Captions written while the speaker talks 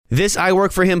This I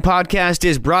Work For Him podcast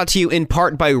is brought to you in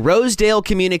part by Rosedale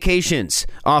Communications,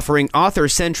 offering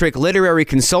author-centric literary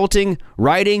consulting,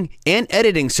 writing, and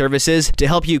editing services to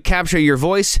help you capture your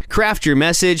voice, craft your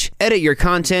message, edit your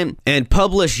content, and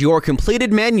publish your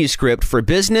completed manuscript for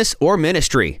business or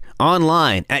ministry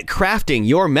online at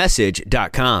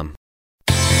craftingyourmessage.com.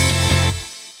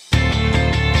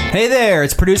 Hey there,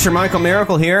 it's producer Michael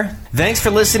Miracle here. Thanks for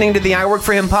listening to the I Work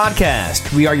For Him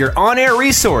podcast. We are your on-air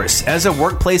resource as a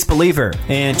workplace believer.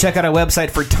 And check out our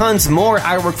website for tons more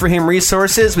I Work For Him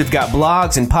resources. We've got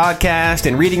blogs and podcasts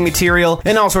and reading material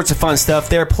and all sorts of fun stuff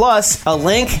there. Plus, a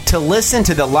link to listen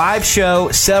to the live show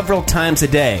several times a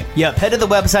day. Yep, head to the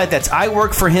website. That's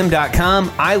iworkforhim.com,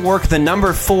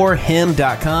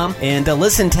 iwork4him.com. And the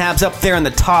listen tab's up there on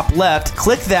the top left.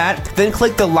 Click that, then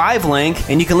click the live link,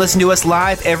 and you can listen to us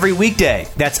live every weekday.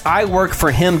 That's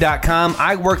iworkforhim.com,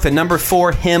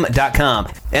 iwork4him.com.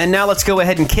 And now let's go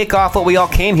ahead and kick off what we all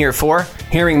came here for,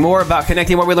 hearing more about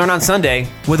connecting what we learn on Sunday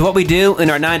with what we do in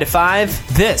our 9 to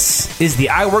 5. This is the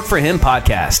I Work For Him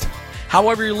podcast.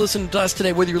 However you're listening to us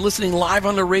today, whether you're listening live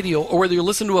on the radio or whether you're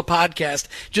listening to a podcast,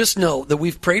 just know that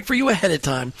we've prayed for you ahead of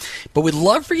time, but we'd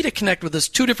love for you to connect with us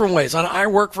two different ways. On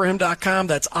iworkforhim.com,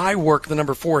 that's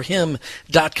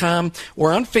iwork4him.com,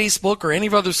 or on Facebook or any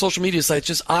of our other social media sites,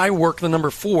 just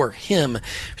iwork4him.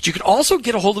 But you can also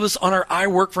get a hold of us on our I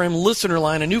Work For Him listener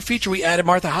line, a new feature we added.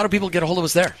 Martha, how do people get a hold of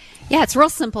us there? Yeah, it's real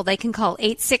simple. They can call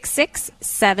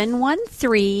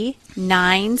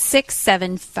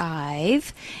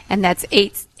 866-713-9675, and that's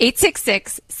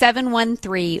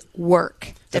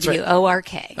 866-713-WORK. That's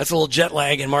WORK. Right. That's a little jet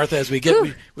lag, and Martha, as we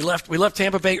left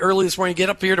Tampa Bay early this morning, get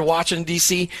up here to Washington,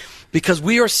 D.C., because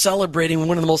we are celebrating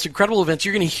one of the most incredible events.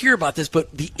 You're going to hear about this, but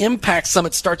the Impact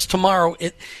Summit starts tomorrow,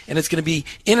 and it's going to be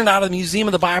in and out of the Museum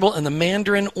of the Bible and the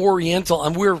Mandarin Oriental,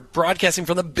 and we're broadcasting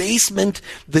from the basement,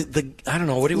 the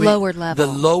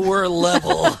lower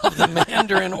level of the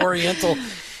Mandarin Oriental.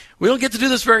 We don't get to do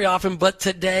this very often, but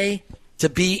today, to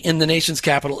be in the nation's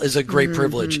capital is a great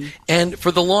privilege. And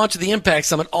for the launch of the Impact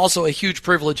Summit, also a huge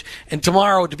privilege. And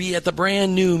tomorrow to be at the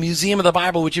brand new Museum of the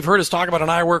Bible, which you've heard us talk about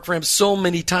on I Work For Him so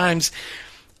many times.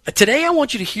 Today I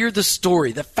want you to hear the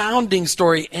story, the founding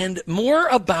story, and more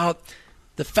about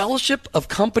the Fellowship of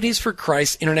Companies for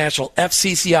Christ International,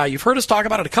 FCCI. You've heard us talk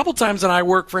about it a couple times on I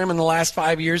Work For Him in the last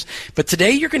 5 years. But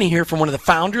today you're going to hear from one of the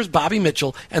founders, Bobby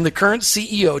Mitchell, and the current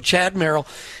CEO, Chad Merrill.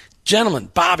 Gentlemen,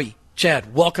 Bobby,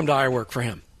 Chad, welcome to I Work For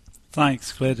Him.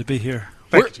 Thanks. Glad to be here.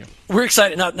 We're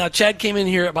excited. Now, Chad came in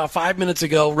here about 5 minutes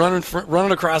ago,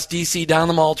 running across D.C. down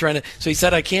the mall, so he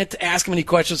said I can't ask him any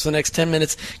questions for the next 10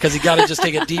 minutes because he got to just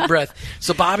take a deep breath.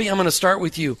 So, Bobby, I'm going to start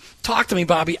with you. Talk to me,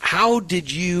 Bobby. How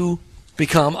did you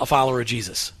become a follower of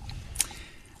Jesus?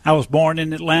 I was born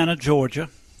in Atlanta, Georgia.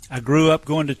 I grew up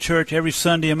going to church every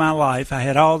Sunday in my life. I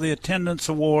had all the attendance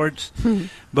awards,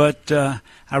 but I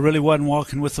really wasn't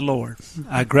walking with the Lord.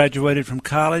 I graduated from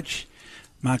college.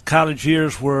 My college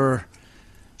years were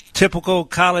typical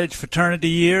college fraternity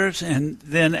years, and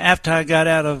then after I got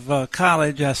out of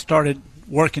college, I started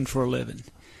working for a living.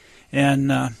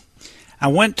 And I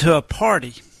went to a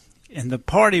party, and the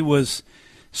party was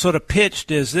sort of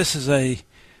pitched as this is a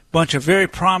bunch of very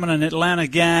prominent Atlanta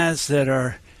guys that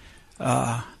are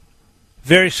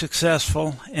very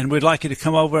successful, and we'd like you to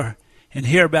come over and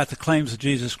hear about the claims of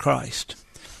Jesus Christ.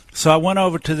 So I went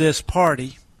over to this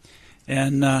party,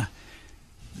 and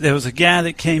there was a guy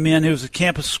that came in. He was a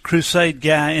Campus Crusade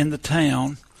guy in the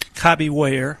town, Cobby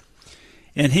Ware,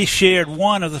 and he shared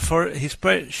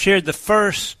shared the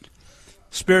first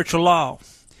spiritual law.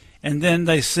 And then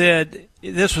they said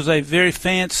this was a very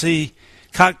fancy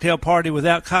cocktail party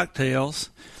without cocktails,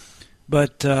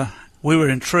 but we were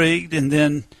intrigued, and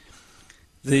then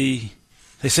they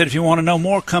said, if you want to know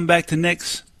more, come back the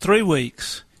next 3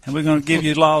 weeks, and we're going to give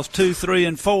you laws 2, 3,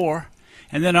 and 4.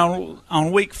 And then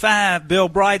on week 5, Bill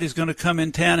Bright is going to come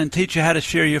in town and teach you how to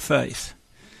share your faith.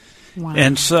 Wow.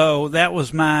 And so that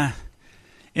was my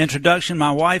introduction.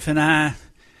 My wife and I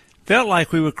felt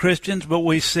like we were Christians, but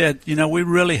we said, we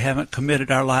really haven't committed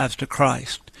our lives to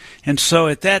Christ. And so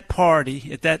at that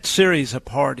party, at that series of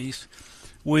parties,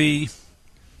 we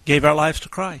gave our lives to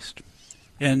Christ.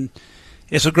 And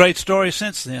it's a great story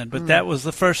since then, but that was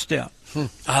the first step.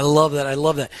 I love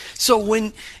that. So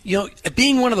when,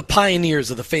 being one of the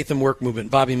pioneers of the faith and work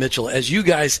movement, Bobby Mitchell, as you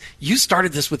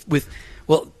started this with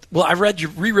I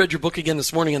reread your book again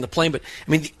this morning on the plane, but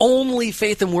I mean, the only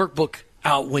faith and work book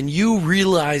out when you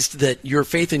realized that your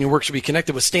faith and your work should be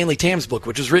connected was Stanley Tam's book,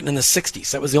 which was written in the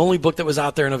 60s. That was the only book that was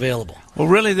out there and available. Well,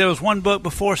 really, there was one book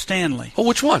before Stanley. Oh,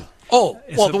 which one? Oh,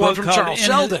 It's well, a the one book from called Charles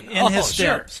Sheldon. In His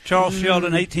Sure. Steps. Charles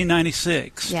Sheldon,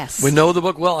 1896. Yes. We know the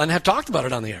book well and have talked about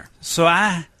it on the air. So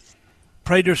I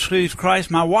prayed to receive Christ.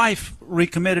 My wife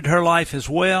recommitted her life as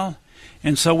well,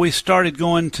 and so we started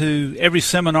going to every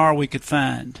seminar we could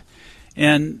find.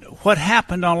 And what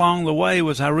happened along the way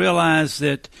was I realized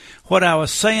that what I was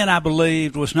saying I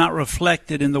believed was not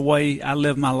reflected in the way I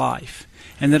lived my life,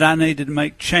 and that I needed to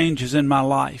make changes in my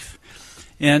life.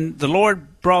 And the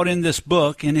Lord brought in this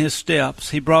book, In His Steps.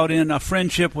 He brought in a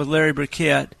friendship with Larry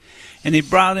Burkett, and He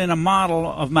brought in a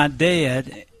model of my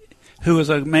dad, who was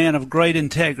a man of great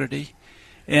integrity.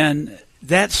 And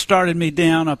that started me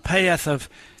down a path of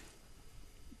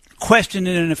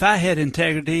questioning if I had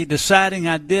integrity, deciding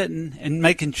I didn't, and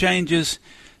making changes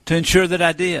to ensure that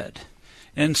I did.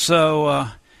 And so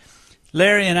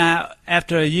Larry and I,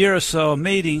 after a year or so of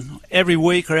meeting every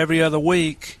week or every other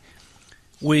week,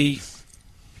 we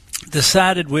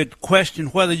decided we'd question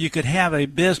whether you could have a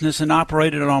business and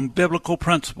operate it on biblical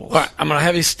principles. All right, I'm going to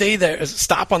have you stay there.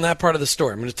 Stop on that part of the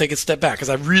story. I'm going to take a step back because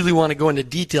I really want to go into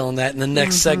detail on that in the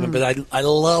next segment. But I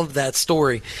love that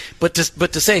story. But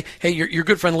to say, hey, your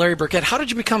good friend Larry Burkett, how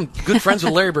did you become good friends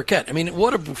with Larry Burkett? I mean,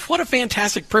 what a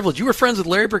fantastic privilege. You were friends with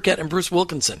Larry Burkett and Bruce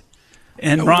Wilkinson.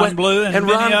 And Ron Blue and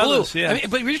many Ron others, Blue. yeah. I mean,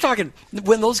 but you're talking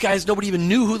when those guys, nobody even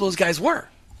knew who those guys were.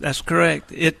 That's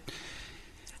correct.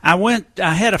 I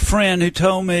had a friend who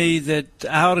told me that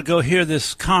I ought to go hear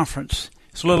this conference.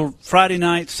 It's a little Friday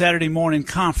night, Saturday morning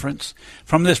conference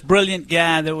from this brilliant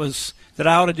guy that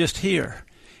I ought to just hear.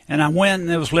 And I went,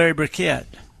 and it was Larry Burkett.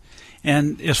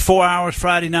 And it's 4 hours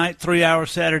Friday night, 3 hours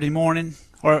Saturday morning,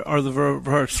 or the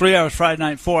reverse, 3 hours Friday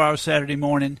night, 4 hours Saturday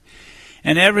morning.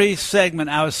 And every segment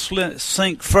I was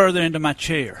sink further into my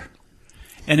chair.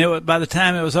 And by the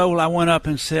time it was over, I went up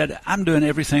and said, I'm doing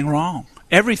everything wrong.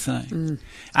 Everything.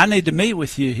 I need to meet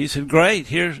with you. He said, great.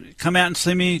 Come out and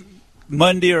see me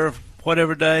Monday or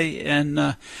whatever day.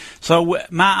 And so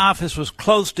my office was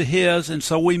close to his, and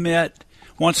so we met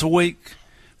once a week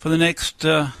for the next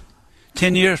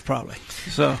 10 years probably.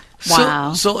 So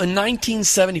Wow. So in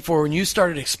 1974, when you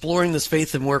started exploring this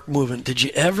faith and work movement, did you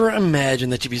ever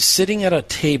imagine that you'd be sitting at a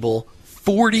table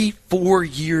 44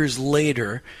 years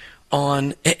later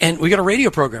and we got a radio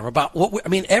program about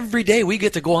every day we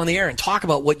get to go on the air and talk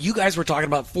about what you guys were talking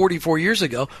about 44 years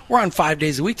ago. We're on 5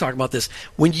 days a week talking about this.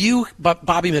 When you,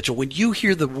 Bobby Mitchell, when you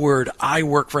hear the word I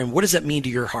work for him, what does that mean to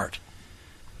your heart?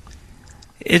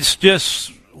 It's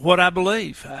just what I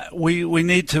believe. We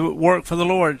need to work for the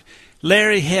Lord.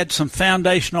 Larry had some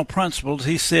foundational principles.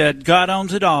 He said, God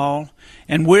owns it all,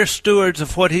 and we're stewards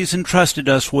of what He's entrusted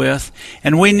us with,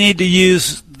 and we need to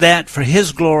use that for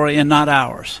His glory and not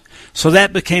ours. So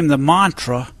that became the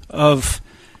mantra of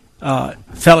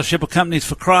Fellowship of Companies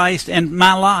for Christ and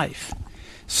my life.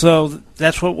 So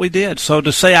that's what we did. So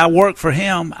to say I work for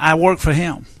Him, I work for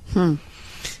Him.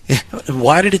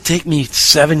 Why did it take me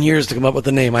 7 years to come up with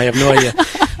the name? I have no idea.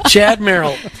 Chad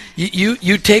Merrill,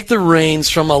 you take the reins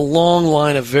from a long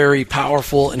line of very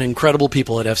powerful and incredible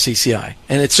people at FCCI,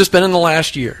 and it's just been in the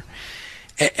last year.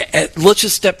 Let's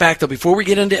just step back, though, before we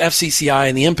get into FCCI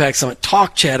and the Impact Summit.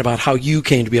 Talk, Chad, about how you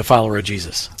came to be a follower of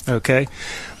Jesus. Okay.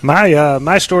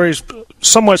 My story is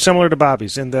somewhat similar to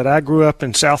Bobby's in that I grew up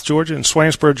in South Georgia, in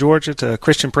Swainsboro, Georgia, to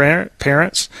Christian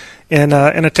parents in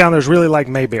a town that was really like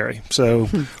Mayberry. So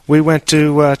we went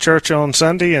to church on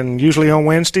Sunday and usually on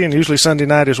Wednesday and usually Sunday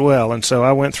night as well. And so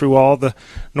I went through all the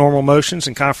normal motions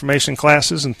and confirmation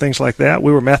classes and things like that.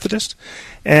 We were Methodist.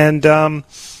 And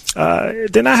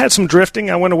then I had some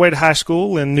drifting. I went away to high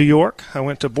school in New York. I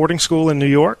went to boarding school in New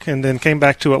York and then came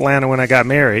back to Atlanta when I got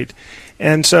married.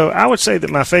 And so I would say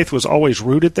that my faith was always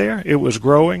rooted there. It was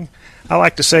growing. I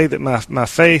like to say that my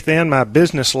faith and my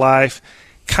business life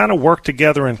kind of work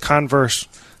together and conversely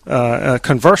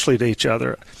to each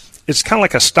other. It's kind of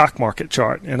like a stock market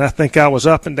chart, and I think I was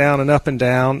up and down and up and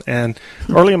down, and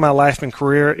early in my life and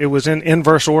career, it was in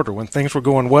inverse order. When things were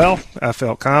going well, I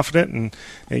felt confident, and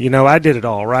I did it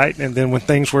all right, and then when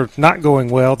things were not going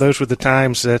well, those were the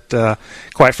times that,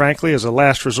 quite frankly, as a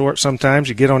last resort, sometimes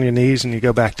you get on your knees and you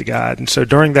go back to God. And so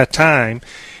during that time,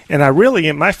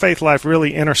 and my faith life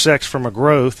really intersects from a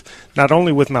growth, not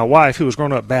only with my wife, who was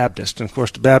grown up Baptist, and of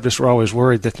course the Baptists were always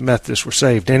worried that the Methodists were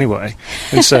saved anyway,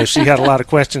 and so she had a lot of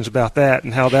questions about that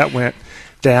and how that went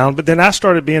down. But then I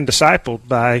started being discipled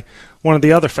by one of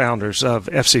the other founders of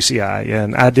FCCI,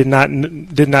 and I did not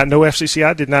know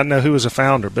FCCI, did not know who was a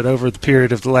founder, but over the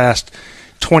period of the last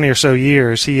 20 or so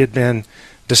years, he had been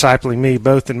discipling me,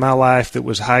 both in my life that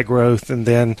was high growth and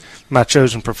then my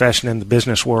chosen profession in the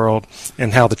business world,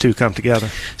 and how the two come together.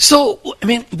 So, I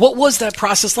mean, what was that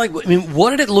process like? I mean,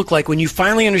 what did it look like when you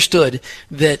finally understood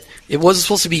that it wasn't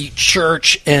supposed to be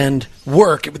church and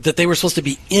work, that they were supposed to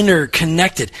be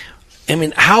interconnected? I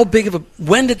mean,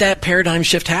 when did that paradigm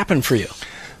shift happen for you?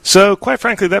 So, quite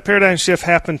frankly, that paradigm shift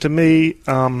happened to me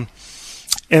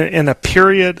in a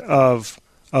period of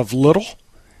little,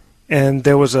 and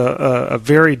there was a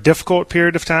very difficult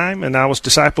period of time, and I was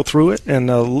discipled through it,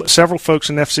 and several folks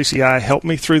in FCCI helped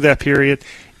me through that period.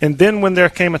 And then when there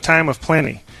came a time of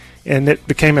plenty, and it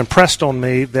became impressed on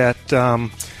me that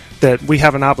that we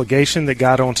have an obligation, that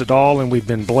God owns it all, and we've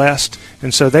been blessed,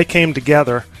 and so they came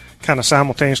together kind of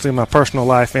simultaneously in my personal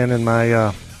life and in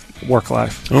my work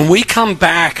life. When we come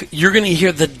back, you're going to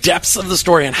hear the depths of the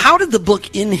story. And how did the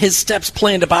book In His Steps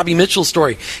play into Bobby Mitchell's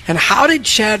story? And how did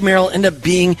Chad Merrill end up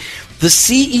being the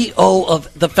CEO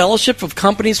of the Fellowship of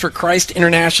Companies for Christ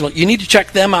International? You need to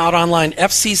check them out online,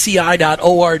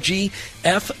 fcci.org,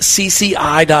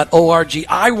 fcci.org.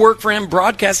 I work for him,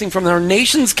 broadcasting from our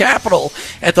nation's capital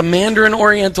at the Mandarin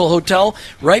Oriental Hotel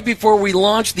right before we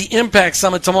launch the Impact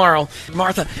Summit tomorrow.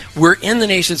 Martha, we're in the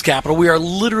nation's capital. We are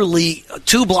literally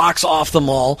 2 blocks off the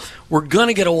mall. We're going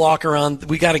to get a walk around.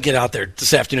 We got to get out there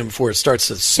this afternoon before it starts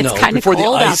to snow. It's kind of cold the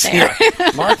ice out there.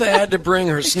 Yeah. Martha had to bring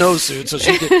her snowsuit so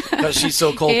she could, because she's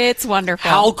so cold. It's wonderful.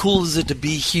 How cool is it to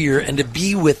be here and to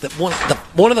be with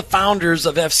one of the founders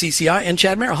of FCCI and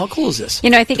Chad Merrill? How cool is this? You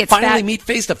know, I think it's finally meet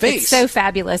face to face. It's so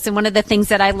fabulous. And one of the things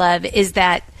that I love is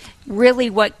that really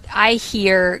what I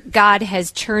hear God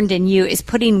has churned in you is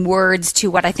putting words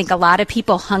to what I think a lot of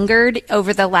people hungered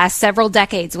over the last several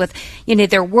decades with, you know,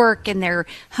 their work and their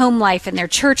home life and their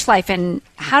church life. And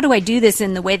how do I do this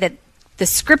in the way that the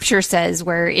scripture says,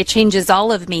 where it changes all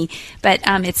of me? But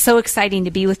it's so exciting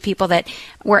to be with people that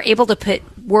we're able to put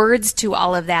words to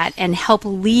all of that and help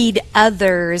lead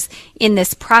others in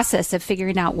this process of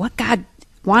figuring out what God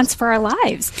wants for our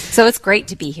lives. So it's great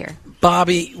to be here.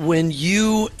 Bobby, when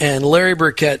you and Larry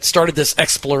Burkett started this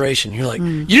exploration, you're like,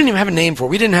 you didn't even have a name for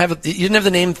it. You didn't have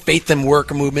the name Faith and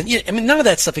Work Movement. I mean, none of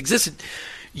that stuff existed.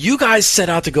 You guys set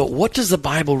out to go, what does the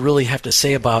Bible really have to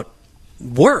say about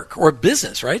work or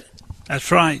business, right?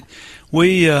 That's right.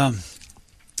 We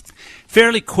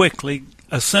fairly quickly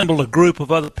assembled a group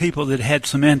of other people that had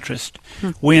some interest.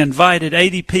 We invited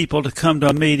 80 people to come to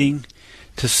a meeting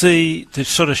to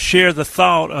sort of share the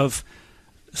thought of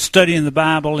studying the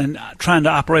Bible and trying to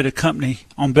operate a company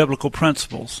on biblical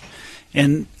principles.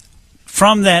 And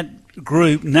from that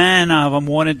group, 9 of them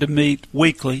wanted to meet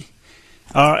weekly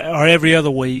or every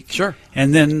other week. Sure.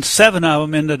 And then 7 of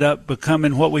them ended up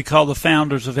becoming what we call the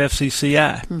founders of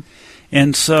FCCI.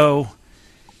 And so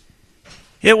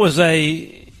it was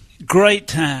a great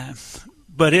time,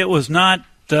 but it was not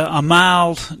a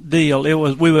mild deal. It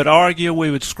was, we would argue, we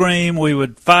would scream, we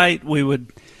would fight, we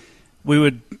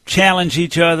would challenge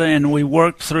each other, and we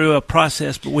worked through a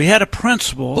process. But we had a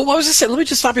principle. But what was I saying? Let me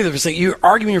just stop you there for a second. You're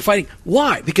arguing, you're fighting.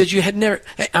 Why? Because you had never,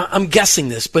 I'm guessing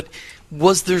this, but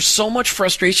was there so much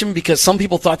frustration because some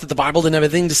people thought that the Bible didn't have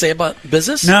anything to say about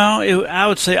business? No, I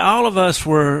would say all of us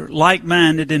were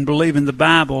like-minded in believing the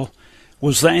Bible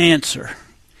was the answer.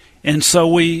 And so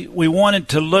we wanted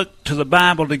to look to the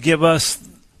Bible to give us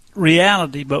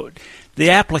reality, but the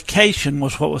application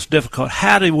was what was difficult.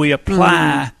 How do we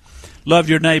apply love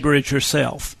your neighbor as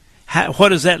yourself? What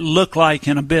does that look like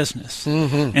in a business?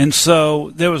 And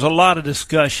so there was a lot of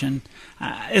discussion.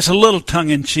 It's a little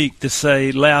tongue-in-cheek to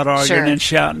say loud arguing and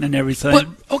shouting and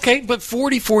everything. But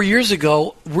 44 years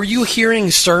ago, were you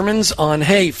hearing sermons on,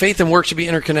 hey, faith and work should be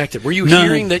interconnected? Were you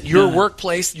hearing that your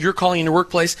workplace, you're calling your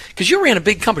workplace, because you ran a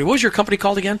big company. What was your company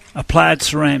called again? Applied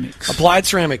Ceramics. Applied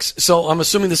Ceramics. So I'm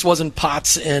assuming this wasn't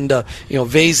pots and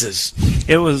vases.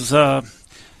 It was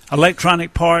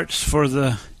electronic parts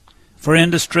for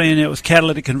industry, and it was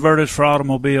catalytic converters for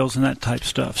automobiles and that type of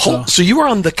stuff. So you were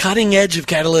on the cutting edge of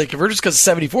catalytic converters, because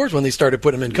 74 is when they started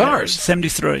putting them in cars.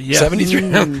 73, yeah.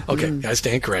 73? Okay, I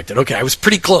stand corrected. Okay, I was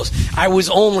pretty close. I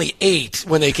was only 8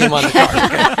 when they came on the cars.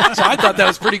 Okay? So I thought that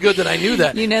was pretty good that I knew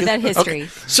that. You know that history. Okay.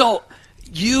 So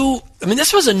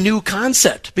this was a new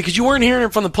concept, because you weren't hearing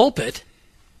it from the pulpit.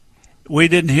 We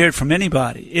didn't hear it from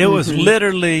anybody. It was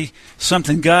literally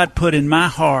something God put in my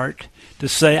heart to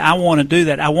say, I want to do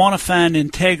that. I want to find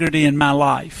integrity in my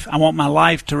life. I want my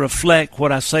life to reflect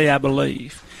what I say I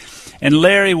believe. And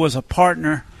Larry was a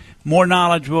partner, more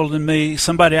knowledgeable than me,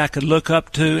 somebody I could look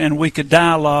up to, and we could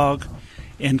dialogue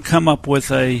and come up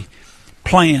with a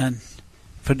plan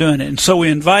for doing it. And so we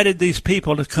invited these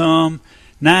people to come.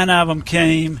 9 of them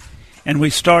came, and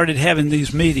we started having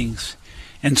these meetings.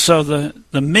 And so the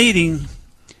meeting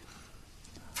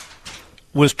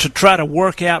was to try to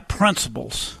work out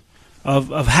principles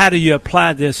of how do you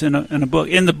apply this in a book.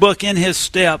 In the book, In His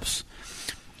Steps,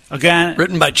 a guy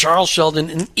written by Charles Sheldon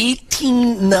in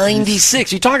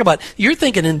 1896. You talk about, you're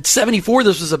thinking in 74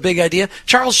 this was a big idea.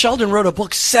 Charles Sheldon wrote a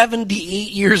book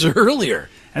 78 years earlier.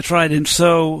 That's right. And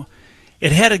so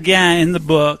it had a guy in the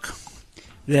book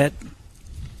that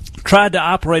tried to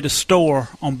operate a store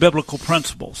on biblical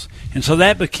principles. And so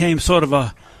that became sort of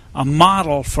a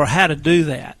model for how to do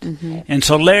that. Mm-hmm. And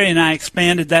so Larry and I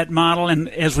expanded that model, and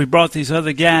as we brought these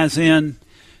other guys in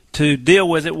to deal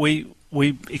with it, we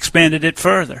expanded it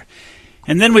further.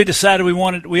 And then we decided we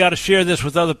ought to share this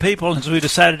with other people, and so we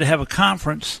decided to have a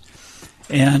conference.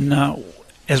 And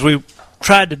as we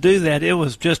tried to do that, it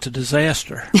was just a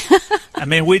disaster. I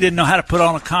mean, we didn't know how to put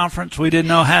on a conference. We didn't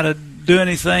know how to do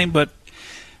anything, but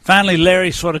finally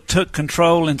Larry sort of took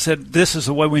control and said, this is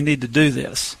the way we need to do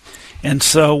this. And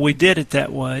so we did it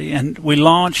that way, and we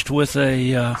launched with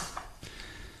a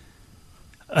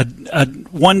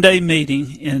one-day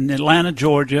meeting in Atlanta,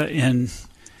 Georgia, in,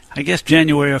 I guess,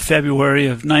 January or February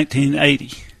of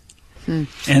 1980.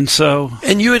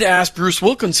 And you had asked Bruce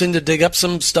Wilkinson to dig up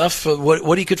some stuff,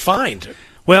 what he could find.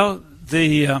 Well,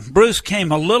 Bruce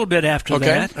came a little bit after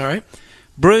that. Okay, all right.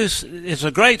 Bruce, it's a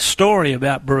great story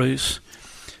about Bruce.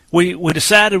 We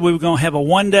decided we were going to have a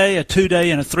 1-day, a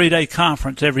 2-day, and a 3-day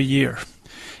conference every year.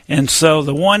 And so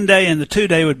the 1-day and the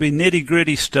 2-day would be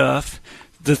nitty-gritty stuff.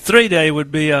 The 3-day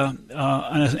would be an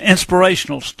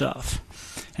inspirational stuff.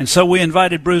 And so we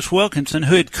invited Bruce Wilkinson,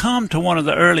 who had come to one of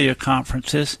the earlier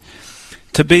conferences,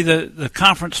 to be the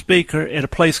conference speaker at a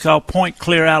place called Point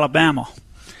Clear, Alabama.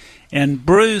 And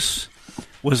Bruce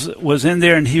was in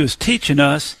there, and he was teaching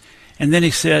us, and then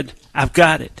he said, I've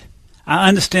got it. I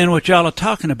understand what y'all are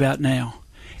talking about now.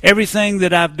 Everything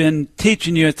that I've been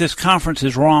teaching you at this conference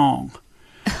is wrong.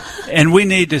 And we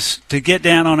need to get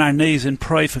down on our knees and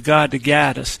pray for God to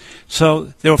guide us. So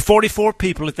there were 44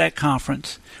 people at that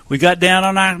conference. We got down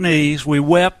on our knees. We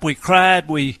wept. We cried.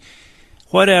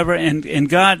 Whatever. And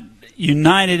God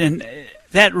united. And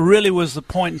that really was the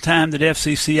point in time that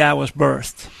FCCI was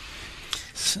birthed.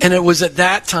 And it was at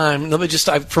that time,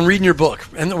 from reading your book,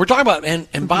 and we're talking about,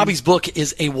 and Bobby's book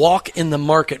is A Walk in the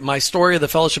Market, My Story of the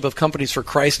Fellowship of Companies for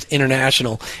Christ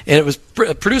International. And it was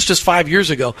produced just 5 years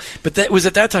ago. But that was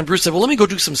at that time, Bruce said, well, let me go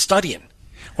do some studying.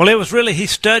 Well, it was really, he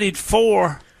studied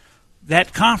for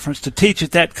that conference, to teach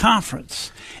at that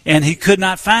conference. And he could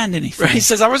not find anything. Right. He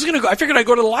says, I figured I'd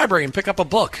go to the library and pick up a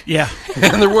book. Yeah.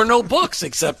 And there were no books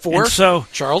except for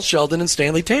Charles Sheldon and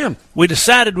Stanley Tam. We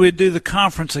decided we'd do the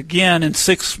conference again in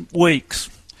 6 weeks.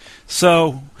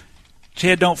 So,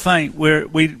 Chad, don't faint.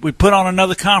 We put on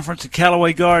another conference at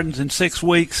Callaway Gardens in 6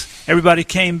 weeks. Everybody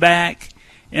came back.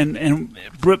 And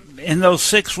in those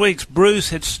 6 weeks, Bruce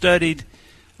had studied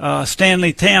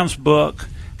Stanley Tam's book,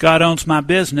 God Owns My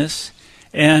Business,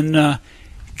 and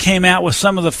came out with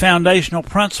some of the foundational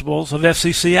principles of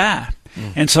FCCI.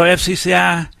 And so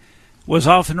FCCI was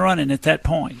off and running at that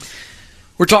point.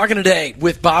 We're talking today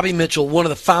with Bobby Mitchell, one of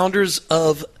the founders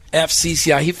of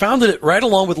FCCI. He founded it right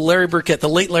along with Larry Burkett, the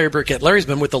late Larry Burkett. Larry's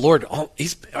been with the Lord,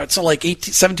 it's like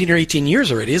 17 or 18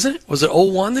 years already, isn't it? Was it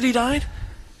 01 that he died?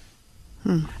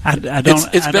 I know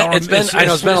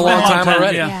it's been a long time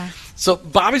already. Yeah. So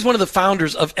Bobby's one of the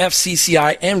founders of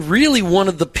FCCI and really one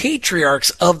of the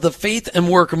patriarchs of the faith and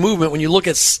work movement. When you look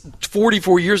at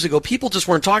 44 years ago, people just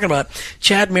weren't talking about it.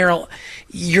 Chad Merrill,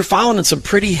 you're following in some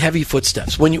pretty heavy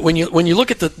footsteps. When you look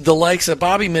at the likes of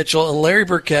Bobby Mitchell and Larry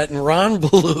Burkett and Ron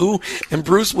Ballou and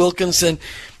Bruce Wilkinson,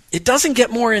 it doesn't get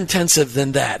more intensive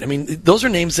than that. I mean, those are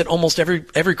names that almost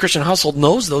every Christian household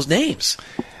knows those names.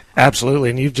 Absolutely,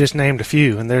 and you've just named a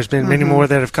few, and there's been many more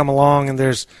that have come along, and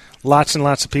there's lots and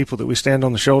lots of people that we stand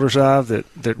on the shoulders of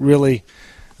that really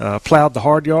plowed the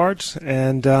hard yards,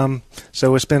 and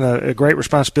so it's been a great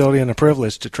responsibility and a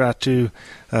privilege to try to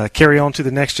carry on to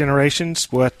the next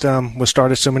generations what was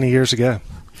started so many years ago.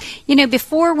 You know,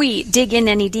 before we dig in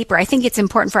any deeper, I think it's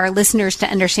important for our listeners to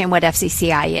understand what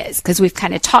FCCI is, because we've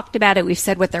kind of talked about it. We've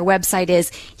said what their website is,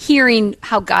 hearing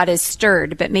how God is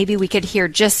stirred, but maybe we could hear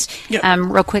just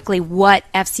real quickly what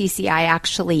FCCI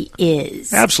actually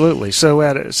is. Absolutely. So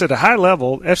at a high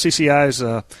level, FCCI is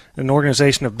an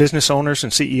organization of business owners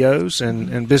and CEOs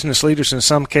and business leaders in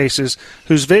some cases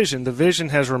whose the vision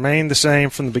has remained the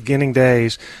same from the beginning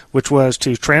days, which was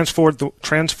to transform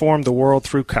the world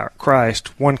through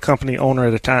Christ, one company owner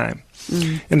at a time.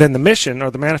 And then the mission,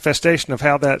 or the manifestation of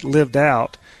how that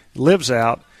lives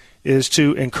out, is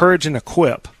to encourage and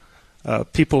equip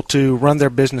people to run their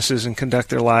businesses and conduct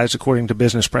their lives according to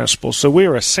business principles. So we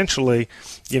are essentially,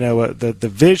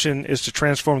 the vision is to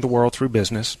transform the world through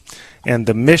business, and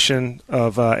the mission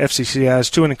of FCCI is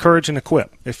to encourage and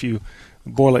equip, if you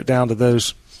boil it down to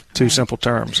those two simple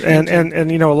terms. And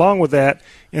along with that,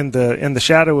 in the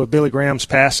shadow of Billy Graham's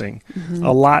passing,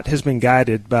 a lot has been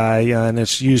guided by, and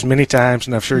it's used many times,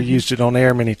 and I've sure used it on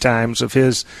air many times, of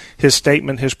his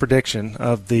statement, his prediction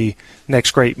of the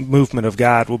next great movement of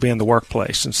God will be in the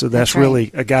workplace. And so that's right.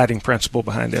 Really a guiding principle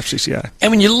behind FCCI. And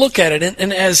when you look at it,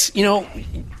 and as,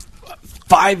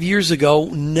 5 years ago,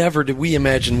 never did we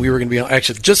imagine we were going to be on,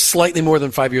 actually just slightly more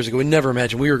than 5 years ago, we never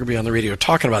imagined we were going to be on the radio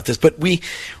talking about this. But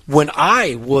when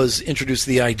I was introduced to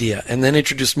the idea, and then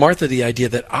introduced Martha to the idea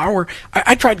that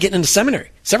I tried getting into seminary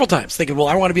several times, thinking, well,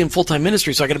 I want to be in full-time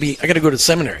ministry, so I got to go to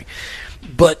seminary.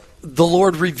 But the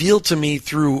Lord revealed to me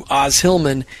through Oz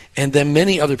Hillman and then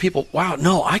many other people, wow,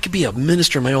 no, I could be a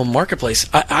minister in my own marketplace.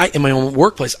 In my own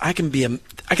workplace, I can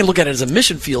look at it as a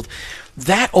mission field.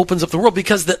 That opens up the world,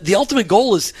 because the ultimate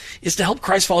goal is to help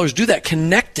Christ followers do that,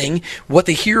 connecting what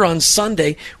they hear on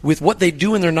Sunday with what they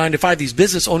do in their 9 to 5, these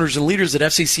business owners and leaders that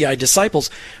FCCI disciples,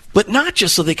 but not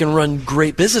just so they can run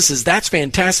great businesses. That's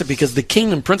fantastic, because the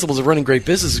kingdom principles of running great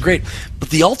business is great. But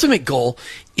the ultimate goal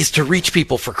is to reach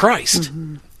people for Christ.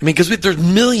 Mm-hmm. I mean, because there's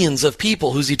millions of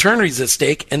people whose eternity is at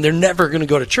stake, and they're never going to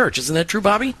go to church. Isn't that true,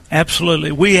 Bobby?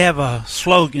 Absolutely. We have a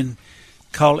slogan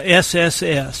called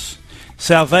SSS,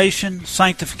 Salvation,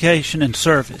 Sanctification, and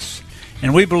Service.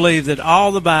 And we believe that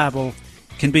all the Bible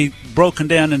can be broken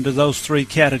down into those three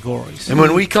categories. And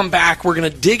when we come back, we're going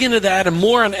to dig into that and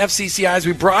more on FCCI as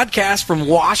we broadcast from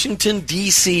Washington,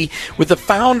 D.C. with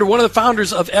one of the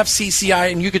founders of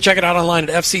FCCI, and you can check it out online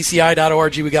at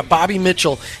fcci.org. We got Bobby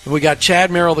Mitchell, and we got Chad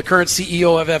Merrill, the current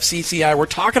CEO of FCCI. We're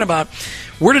talking about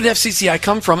where did FCCI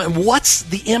come from, and what's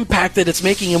the impact that it's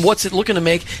making, and what's it looking to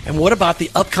make, and what about the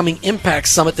upcoming Impact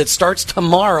Summit that starts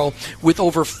tomorrow with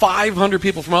over 500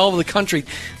 people from all over the country,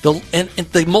 and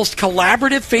the most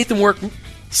collaborative faith and work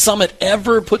summit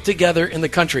ever put together in the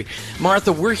country.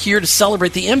 Martha, we're here to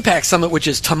celebrate the Impact Summit, which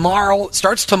is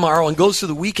starts tomorrow and goes through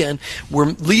the weekend, where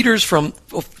leaders from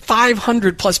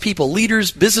 500 plus people,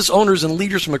 leaders, business owners, and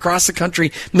leaders from across the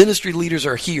country, ministry leaders,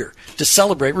 are here to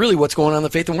celebrate really what's going on in the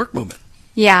faith and work movement.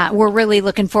 Yeah, we're really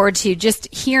looking forward to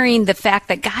just hearing the fact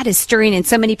that God is stirring in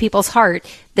so many people's heart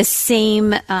the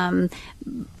same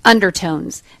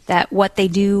undertones, that what they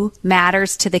do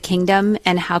matters to the kingdom,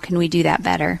 and how can we do that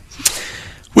better?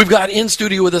 We've got in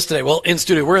studio with us today. Well, in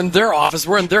studio, we're in their office.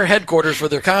 We're in their headquarters for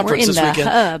their conference this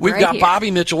weekend. We've got here Bobby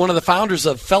Mitchell, one of the founders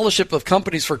of Fellowship of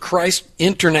Companies for Christ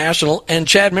International, and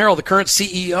Chad Merrill, the current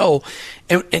CEO.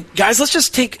 And guys, let's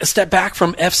just take a step back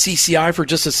from FCCI for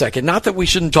just a second. Not that we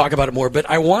shouldn't talk about it more, but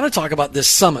I want to talk about this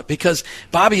summit, because,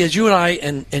 Bobby, as you and I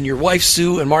and your wife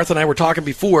Sue and Martha and I were talking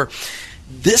before,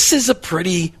 this is a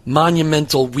pretty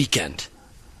monumental weekend.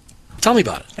 Tell me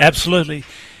about it. Absolutely.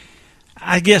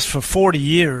 I guess for 40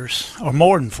 years, or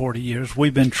more than 40 years,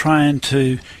 we've been trying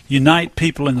to unite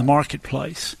people in the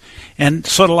marketplace. And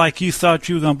sort of like you thought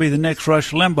you were going to be the next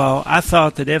Rush Limbaugh, I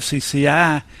thought that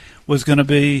FCCI was going to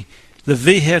be the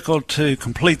vehicle to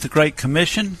complete the Great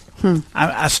Commission.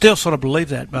 I still sort of believe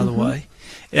that, by the way.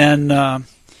 And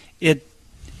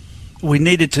we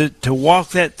needed to walk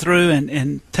that through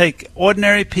and take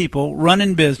ordinary people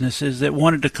running businesses that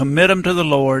wanted to commit them to the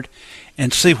Lord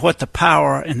and see what the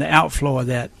power and the outflow of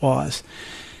that was.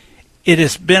 It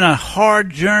has been a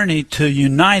hard journey to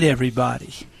unite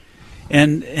everybody.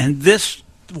 And this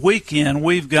weekend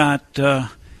we've got,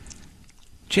 Chad,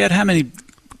 how many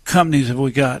companies have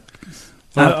we got?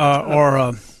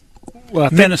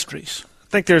 Ministries? I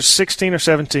think there's 16 or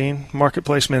 17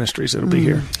 marketplace ministries that will be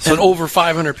here. And over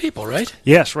 500 people, right?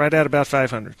 Yes, right at about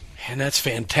 500. And that's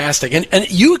fantastic. And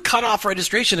you cut off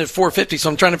registration at 450,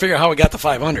 so I'm trying to figure out how we got to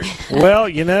 500. Well,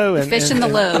 and fish in the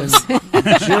loaves.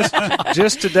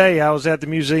 Just today, I was at the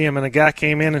museum, and a guy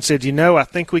came in and said, I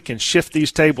think we can shift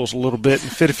these tables a little bit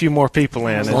and fit a few more people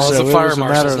in. As long as the fire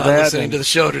marshal's not listening to the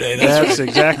show today. That's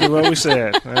exactly what we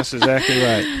said. That's exactly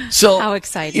right. So, how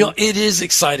exciting. It is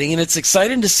exciting, and it's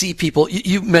exciting to see people.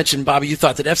 You mentioned, Bobby, you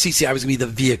thought that FCCI was going to be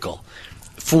the vehicle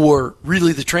for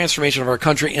really the transformation of our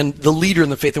country and the leader in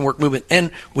the faith and work movement.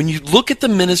 And when you look at the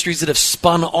ministries that have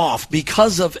spun off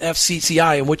because of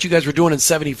FCCI and what you guys were doing in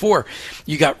 74,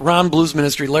 you got Ron Blue's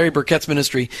ministry, Larry Burkett's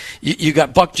ministry, you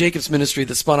got Buck Jacobs' ministry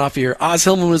that spun off here. Oz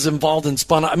Hillman was involved in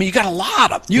spun off. I mean, you got a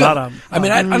lot of them. I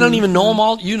mean, I don't even know them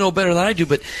all. You know better than I do.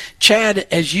 But Chad,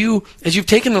 as you've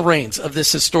taken the reins of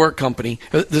this historic company,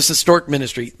 this historic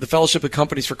ministry, the Fellowship of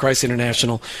Companies for Christ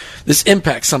International, this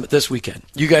Impact Summit this weekend,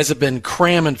 you guys have been cramming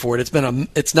cramming for it.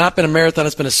 It's not been a marathon.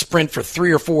 It's been a sprint for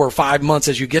 3 or 4 or 5 months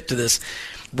as you get to this.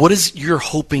 What is you're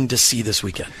hoping to see this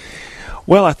weekend?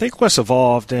 Well, I think what's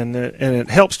evolved, and it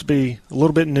helps to be a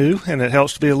little bit new, and it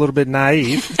helps to be a little bit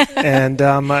naive, and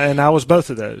I was both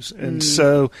of those. And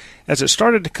so as it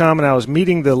started to come, and I was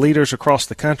meeting the leaders across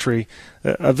the country,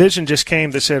 a vision just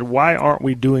came that said, why aren't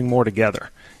we doing more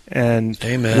together? And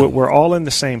Amen. We're all in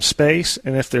the same space,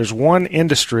 and if there's one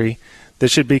industry that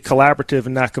should be collaborative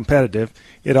and not competitive,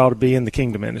 it ought to be in the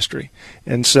kingdom industry.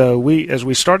 And so as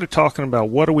we started talking about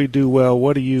what do we do well,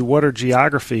 what are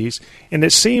geographies, and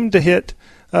it seemed to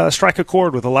strike a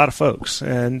chord with a lot of folks.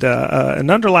 And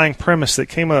an underlying premise that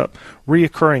came up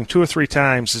reoccurring 2 or 3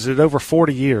 times is that over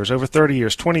 40 years, over 30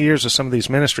 years, 20 years of some of these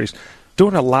ministries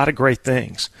doing a lot of great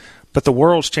things. But the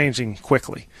world's changing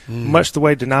quickly, much the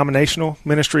way denominational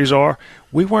ministries are.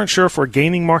 We weren't sure if we're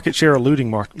gaining market share or losing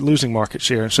market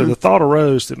share. And so the thought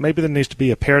arose that maybe there needs to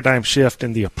be a paradigm shift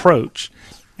in the approach,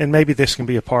 and maybe this can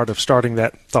be a part of starting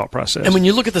that thought process. And when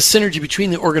you look at the synergy between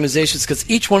the organizations, because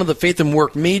each one of the Faith and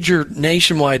Work major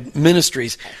nationwide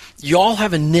ministries, you all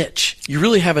have a niche. You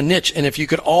really have a niche. And if you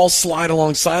could all slide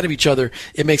alongside of each other,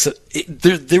 it makes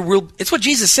it's what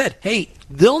Jesus said. Hey,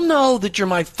 they'll know that you're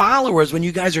my followers when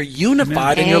you guys are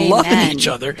unified and you're loving each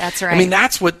other. That's right. I mean,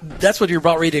 that's what you're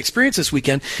about ready to experience this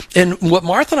weekend. And what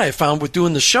Martha and I have found with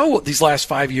doing the show these last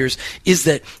 5 years is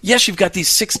that, yes, you've got these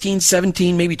 16,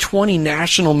 17, maybe 20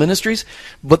 national ministries,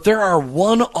 but there are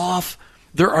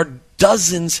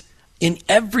dozens in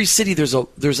every city. There's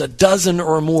a dozen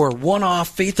or more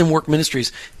one-off Faith and Work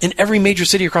ministries in every major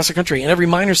city across the country, in every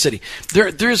minor city.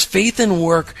 There's Faith and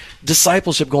Work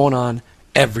discipleship going on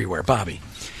everywhere. Bobby.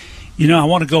 I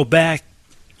want to go back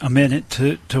a minute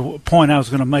to a point I was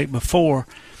going to make before.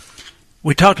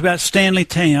 We talked about Stanley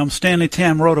Tam. Stanley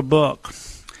Tam wrote a book.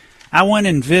 I went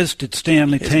and visited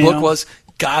Stanley Tam. His book was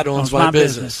God Owns My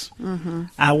Business. Mm-hmm.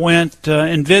 I went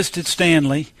and visited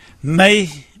Stanley May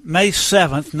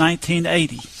 7th,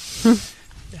 1980.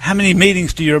 How many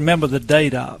meetings do you remember the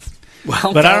date of?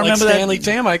 Well, but I remember Stanley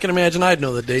Tam. I can imagine I'd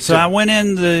know the date. So I went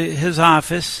in his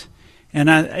office,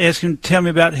 and I asked him to tell me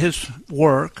about his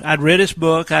work. I'd read his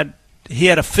book. He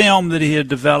had a film that he had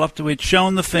developed. We'd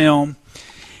shown the film.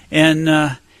 And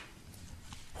I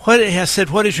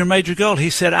said, what is your major goal? He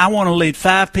said, I want to lead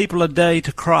 5 people a day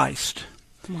to Christ.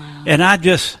 Wow. And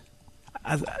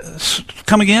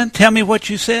come again? Tell me what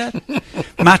you said.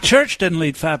 My church doesn't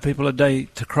lead 5 people a day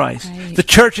to Christ. Right. The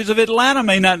churches of Atlanta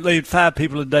may not lead 5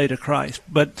 people a day to Christ,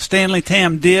 but Stanley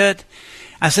Tam did.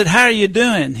 I said, how are you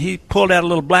doing? He pulled out a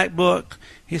little black book.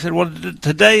 He said, well,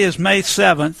 today is May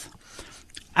 7th.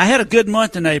 I had a good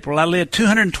month in April. I led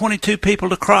 222 people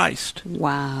to Christ.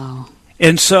 Wow.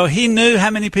 And so he knew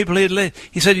how many people he had led.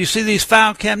 He said, you see these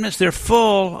file cabinets? They're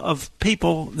full of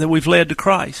people that we've led to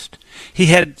Christ. He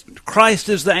had Christ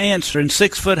is the answer in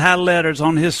 6-foot-high letters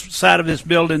on his side of his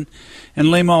building in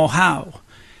Lima, Ohio.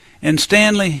 And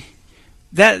Stanley,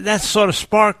 that sort of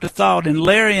sparked a thought. And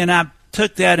Larry and I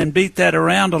took that and beat that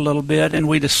around a little bit, and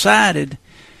we decided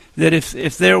that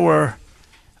if there were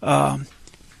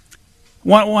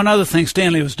one other thing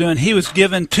Stanley was doing, he was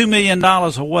giving $2 million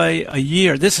away a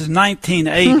year. This is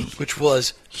 1980. Which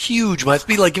was huge. Might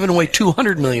be like giving away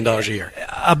 $200 million a year.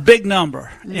 A big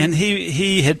number. And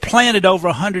he had planted over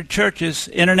 100 churches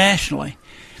internationally.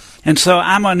 And so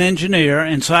I'm an engineer,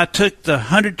 and so I took the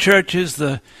 100 churches,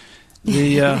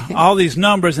 all these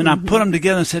numbers, and I put them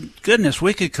together and said, goodness,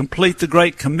 we could complete the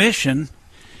Great Commission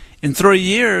in 3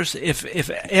 years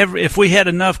if we had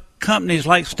enough companies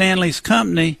like Stanley's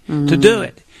company to do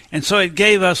it. And so it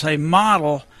gave us a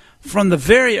model from the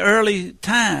very early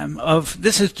time of,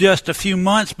 this is just a few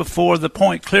months before the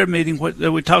Point Clear meeting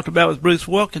that we talked about with Bruce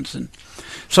Wilkinson.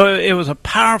 So it was a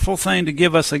powerful thing to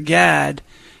give us a guide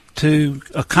to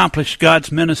accomplish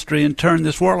God's ministry and turn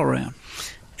this world around.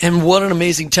 And what an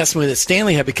amazing testimony that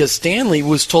Stanley had, because Stanley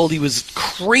was told he was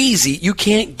crazy. You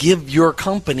can't give your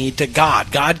company to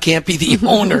God. God can't be the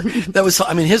owner.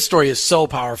 His story is so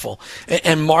powerful.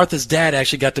 And Martha's dad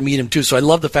actually got to meet him too. So I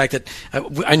love the fact that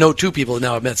I know 2 people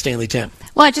now have met Stanley Tam.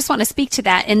 Well, I just want to speak to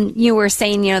that. And you were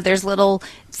saying, there's little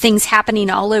things happening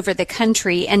all over the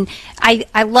country. And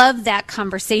I love that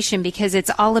conversation because it's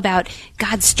all about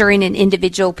God stirring in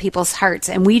individual people's hearts.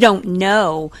 And we don't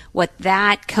know what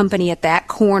that company at that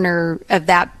corner of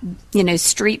that,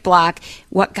 street block,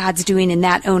 what God's doing in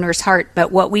that owner's heart.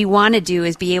 But what we want to do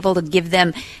is be able to give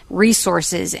them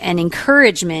resources and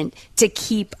encouragement to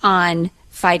keep on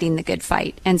fighting the good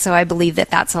fight. And so I believe that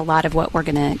that's a lot of what we're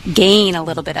going to gain a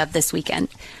little bit of this weekend.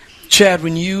 Chad,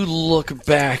 when you look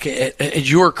back at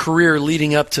your career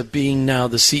leading up to being now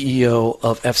the CEO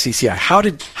of FCCI, how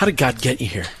did God get you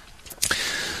here?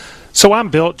 So I'm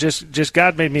built, just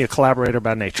God made me a collaborator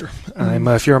by nature.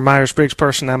 If you're a Myers-Briggs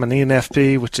person, I'm an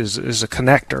ENFP, which is a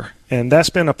connector. And that's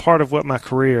been a part of what my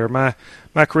career, my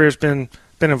career's been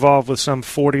involved with some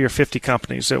 40 or 50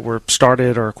 companies that were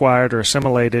started or acquired or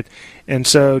assimilated. And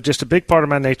so just a big part of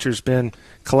my nature has been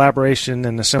collaboration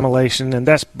and assimilation, and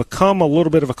that's become a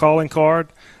little bit of a calling card.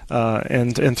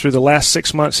 And through the last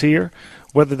 6 months here,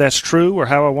 whether that's true or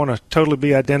how I want to totally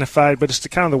be identified, but it's the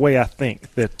kind of the way I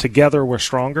think, that together we're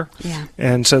stronger. Yeah.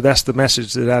 And so that's the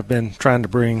message that I've been trying to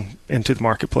bring into the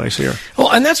marketplace here.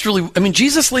 Well, and that's really,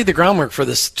 Jesus laid the groundwork for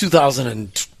this 2,000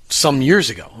 and some years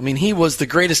ago. He was the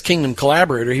greatest kingdom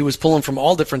collaborator. He was pulling from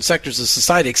all different sectors of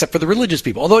society except for the religious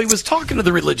people. Although he was talking to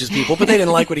the religious people, but they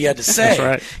didn't like what he had to say. That's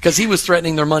right. Because he was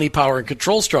threatening their money, power, and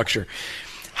control structure.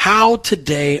 How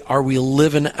today are we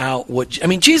living out what...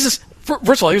 Jesus...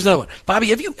 First of all, here's another one. Bobby,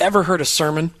 have you ever heard a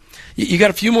sermon? You got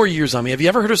a few more years on me. Have you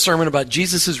ever heard a sermon about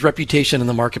Jesus' reputation in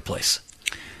the marketplace?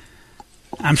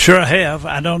 I'm sure I have.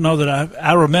 I don't know that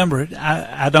I remember it.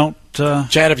 I don't...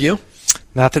 Chad, have you?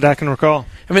 Not that I can recall.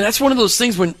 That's one of those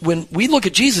things when we look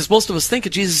at Jesus, most of us think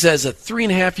of Jesus as a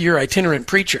 3.5-year itinerant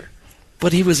preacher.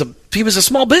 But he was a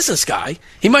small business guy.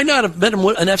 He might not have met an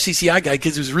FCCI guy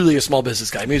because he was really a small business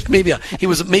guy. He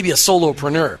was maybe a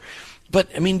solopreneur.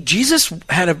 But, Jesus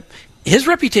had his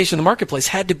reputation in the marketplace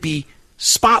had to be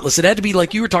spotless. It had to be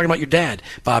like you were talking about your dad,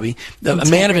 Bobby, a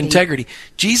man of integrity.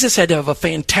 Jesus had to have a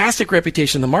fantastic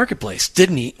reputation in the marketplace,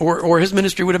 didn't he? Or his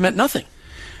ministry would have meant nothing.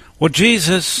 Well,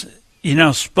 Jesus,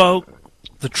 spoke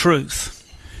the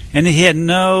truth. And he had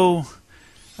no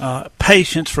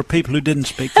patience for people who didn't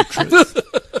speak the truth.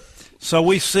 So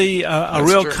we see a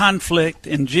real conflict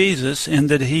in Jesus in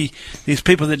that these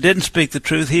people that didn't speak the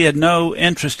truth, he had no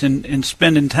interest in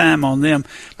spending time on them.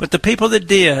 But the people that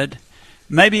did,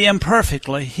 maybe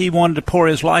imperfectly, he wanted to pour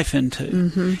his life into.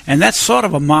 Mm-hmm. And that's sort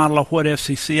of a model of what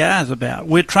FCCI is about.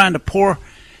 We're trying to pour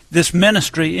this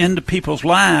ministry into people's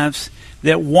lives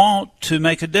that want to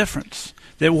make a difference,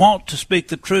 that want to speak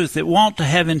the truth, that want to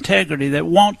have integrity, that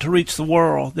want to reach the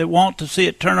world, that want to see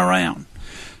it turn around.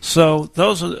 So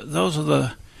those are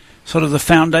the sort of the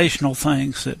foundational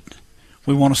things that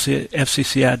we want to see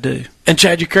FCCI do. And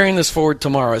Chad, you're carrying this forward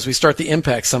tomorrow as we start the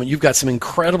Impact Summit. You've got some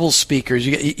incredible speakers.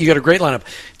 You got a great lineup.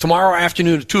 Tomorrow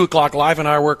afternoon at 2 o'clock, live in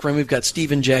our workroom, we've got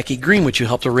Steve and Jackie Green, which you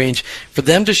helped arrange for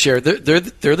them to share. They're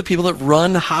the people that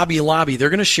run Hobby Lobby. They're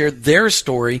going to share their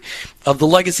story of the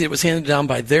legacy that was handed down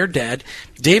by their dad,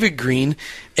 David Green,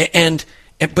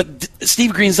 but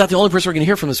Steve Green's not the only person we're going to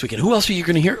hear from this weekend. Who else are we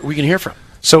going to hear from?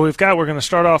 So we're going to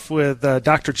start off with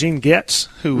Dr. Gene Getz,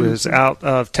 who is out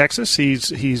of Texas.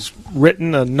 He's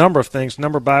written a number of things, a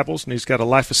number of Bibles, and he's got a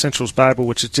Life Essentials Bible,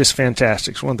 which is just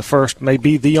fantastic. It's one of the first,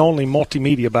 maybe the only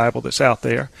multimedia Bible that's out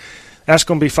there. That's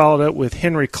going to be followed up with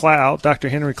Henry Cloud, Dr.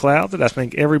 Henry Cloud, that I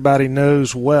think everybody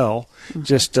knows well,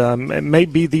 just may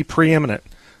be the preeminent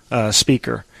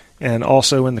speaker, and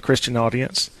also in the Christian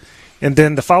audience. And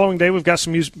then the following day, we've got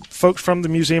some folks from the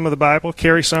Museum of the Bible,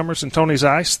 Carrie Summers and Tony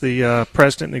Zeiss, the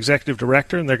president and executive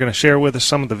director, and they're going to share with us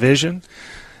some of the vision.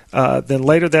 Then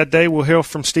later that day, we'll hear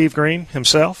from Steve Green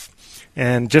himself.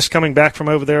 And just coming back from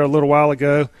over there a little while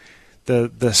ago,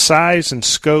 the size and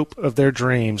scope of their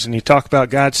dreams, and you talk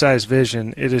about God-sized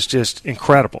vision, it is just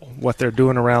incredible what they're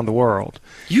doing around the world.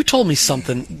 You told me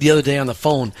something the other day on the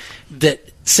phone that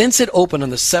since it opened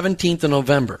on the 17th of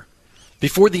November,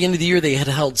 before the end of the year, they had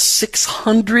held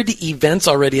 600 events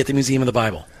already at the Museum of the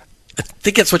Bible. I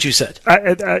think that's what you said.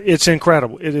 It's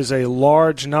incredible. It is a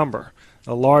large number.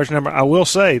 I will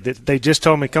say that they just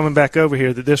told me coming back over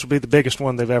here that this will be the biggest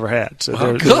one they've ever had.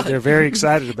 So they're very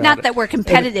excited about it. Not that we're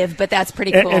competitive, but that's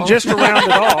pretty cool. And just to round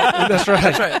it off, that's right.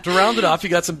 That's right. To round it off, you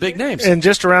got some big names. And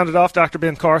just to round it off, Dr.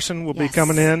 Ben Carson will be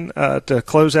coming in to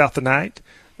close out the night.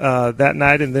 That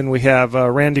night, and then we have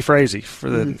Randy Frazee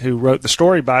who wrote the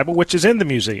Story Bible, which is in the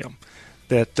museum,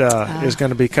 that is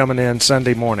going to be coming in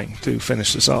Sunday morning to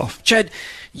finish this off. Chad,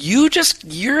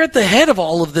 you're at the head of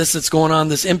all of this that's going on,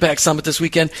 this Impact Summit this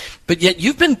weekend, but yet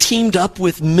you've been teamed up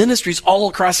with ministries all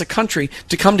across the country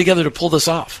to come together to pull this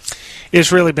off.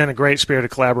 It's really been a great spirit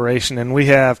of collaboration, and we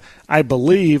have, I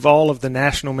believe, all of the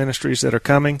national ministries that are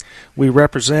coming. We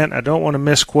represent, I don't want to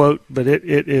misquote, but it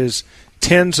is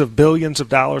tens of billions of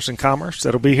dollars in commerce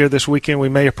that'll be here this weekend. We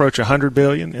may approach $100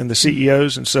 billion in the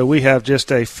CEOs, and so we have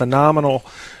just a phenomenal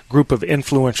group of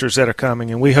influencers that are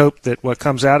coming, and we hope that what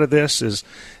comes out of this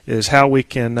is how we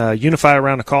can unify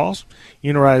around the cause,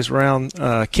 unite around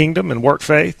kingdom and work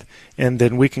faith, and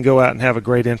then we can go out and have a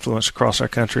great influence across our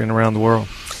country and around the world.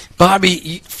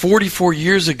 Bobby, 44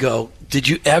 years ago, did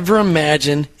you ever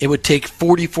imagine it would take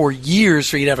 44 years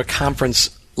for you to have a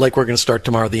conference like we're going to start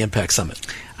tomorrow, the Impact Summit?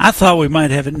 I thought we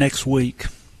might have it next week.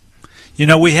 You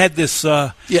know, we had this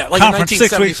like conference in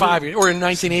 1975 or in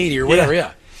 1980 or whatever,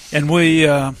 yeah. And we,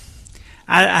 I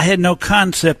had no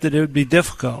concept that it would be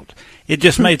difficult. It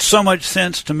just made so much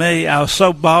sense to me. I was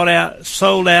so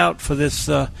sold out for this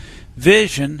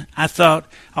vision. I thought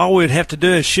all we would have to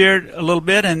do is share it a little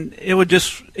bit and it would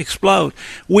just explode.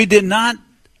 We did not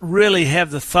really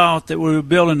have the thought that we were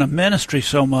building a ministry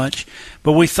so much,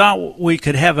 but we thought we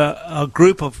could have a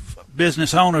group of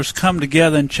business owners come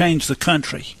together and change the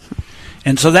country.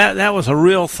 And so that was a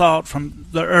real thought from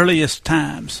the earliest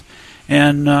times.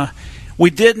 And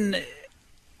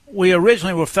we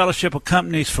originally were Fellowship of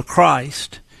Companies for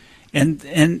Christ, and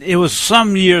it was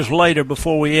some years later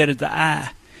before we added the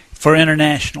I for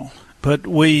international. But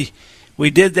we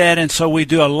did that, and so we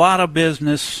do a lot of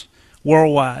business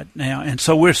worldwide now. And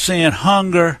so we're seeing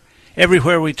hunger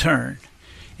everywhere we turn.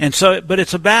 And so, but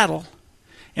it's a battle.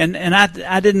 And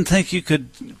I didn't think you could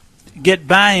get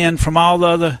buy-in from all the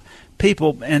other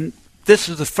people. And this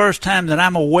is the first time that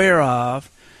I'm aware of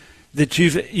that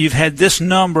you've had this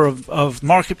number of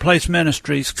marketplace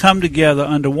ministries come together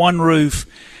under one roof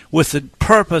with the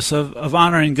purpose of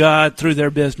honoring God through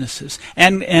their businesses.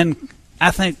 And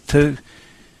I think, to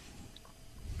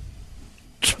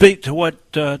speak to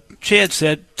what Chad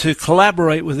said, to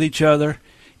collaborate with each other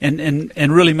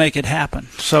and really make it happen.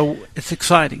 So it's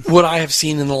exciting. What I have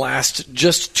seen in the last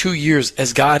just 2 years,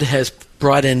 as God has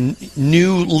brought in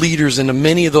new leaders into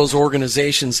many of those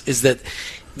organizations, is that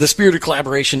the spirit of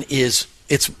collaboration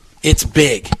it's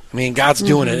big. I mean, God's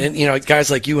doing it. And, you know,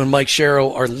 guys like you and Mike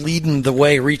Sherrill are leading the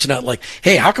way, reaching out like,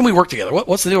 hey, how can we work together?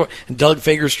 What's the deal? And Doug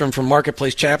Fagerstrom from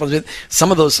Marketplace Chaplains.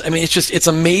 Some of those, I mean, it's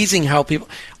amazing how people,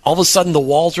 all of a sudden the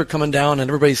walls are coming down and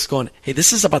everybody's going, hey,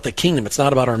 this is about the kingdom. It's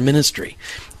not about our ministry.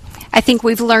 I think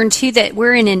we've learned, too, that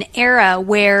we're in an era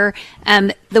where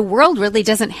the world really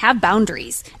doesn't have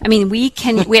boundaries. I mean, we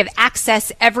have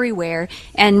access everywhere.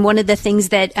 And one of the things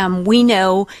that we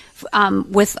know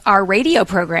with our radio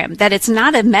program, that it's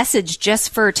not a message just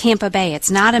for Tampa Bay. It's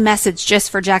not a message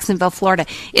just for Jacksonville, Florida.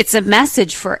 It's a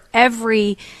message for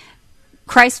every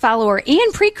Christ follower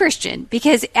and pre-Christian,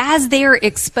 because as they're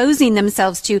exposing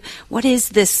themselves to what is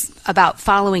this about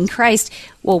following Christ,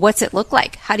 well, what's it look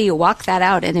like? How do you walk that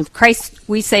out? And if Christ,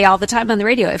 we say all the time on the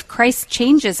radio, if Christ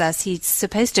changes us, he's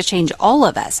supposed to change all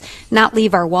of us, not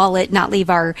leave our wallet, not leave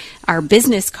our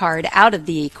business card out of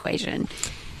the equation.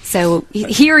 So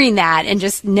hearing that and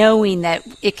just knowing that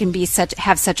it can be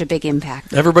have such a big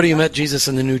impact. Everybody who met Jesus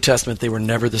in the New Testament, they were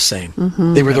never the same.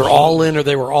 Mm-hmm. They were either all in or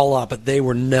they were all out, but they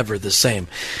were never the same.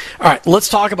 All right, let's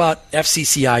talk about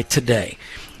FCCI today.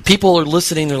 People are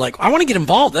listening, they're like, I want to get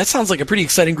involved. That sounds like a pretty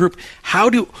exciting group.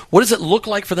 What does it look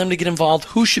like for them to get involved?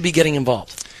 Who should be getting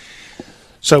involved?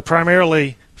 So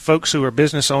primarily folks who are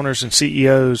business owners and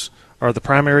CEOs are the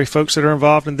primary folks that are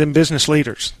involved, and then business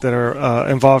leaders that are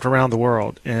involved around the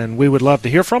world. And we would love to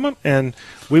hear from them, and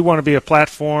we want to be a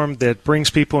platform that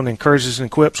brings people and encourages and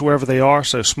equips wherever they are,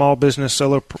 so small business,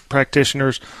 solo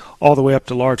practitioners, all the way up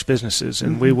to large businesses.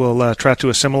 And we will try to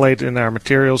assimilate in our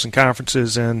materials and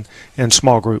conferences and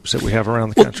small groups that we have around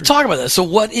the country. Talk about that. So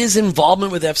what is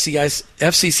involvement with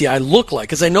FCCI look like?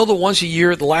 Because I know that once a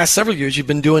year, the last several years, you've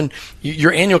been doing,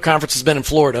 your annual conference has been in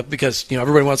Florida because, you know,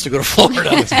 everybody wants to go to Florida.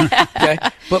 Okay?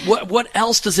 But what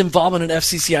else does involvement in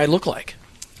FCCI look like?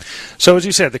 So as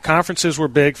you said, the conferences were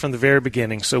big from the very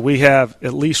beginning. So we have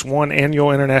at least one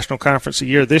annual international conference a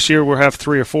year. This year we'll have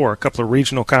 3 or 4, a couple of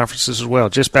regional conferences as well.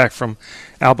 Just back from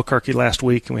Albuquerque last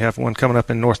week, and we have one coming up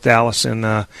in North Dallas in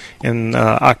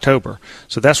October.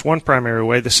 So that's one primary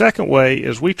way. The second way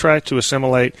is we try to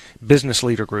assimilate business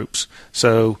leader groups.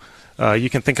 So you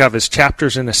can think of as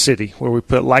chapters in a city where we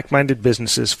put like-minded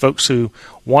businesses, folks who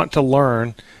want to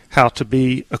learn how to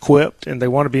be equipped and they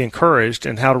want to be encouraged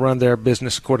and how to run their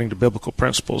business according to biblical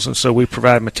principles. And so we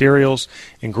provide materials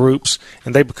and groups,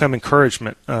 and they become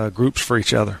encouragement groups for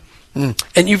each other.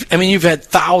 And you've had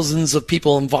thousands of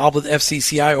people involved with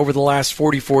FCCI over the last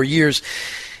 44 years.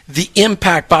 The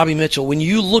impact, Bobby Mitchell, when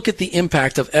you look at the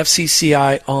impact of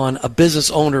FCCI on a business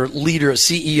owner, leader, a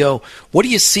CEO, what do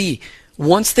you see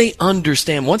once they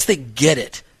understand, once they get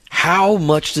it? How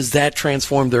much does that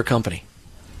transform their company?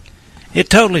 It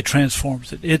totally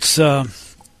transforms it. It's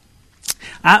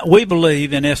we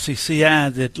believe in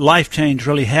FCCI that life change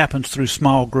really happens through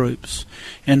small groups.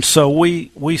 And so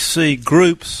we see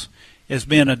groups as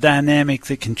being a dynamic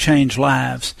that can change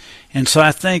lives. And so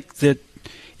I think that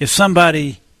if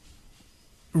somebody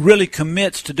really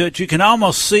commits to do it, you can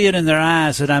almost see it in their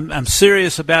eyes that I'm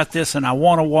serious about this and I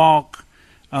want to walk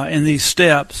in these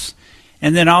steps.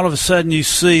 And then all of a sudden you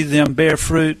see them bear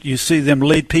fruit. You see them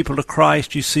lead people to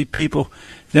Christ. You see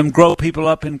them grow people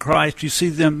up in Christ. You see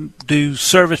them do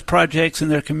service projects in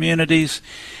their communities.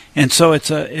 And so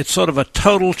it's sort of a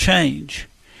total change.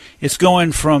 It's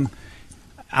going from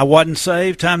I wasn't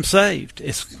saved to I'm saved.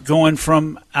 It's going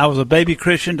from I was a baby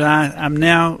Christian to I'm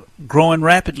now growing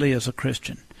rapidly as a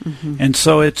Christian. Mm-hmm. And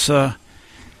so it's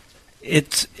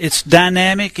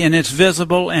dynamic and it's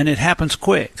visible and it happens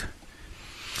quick.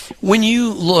 When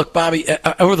you look, Bobby,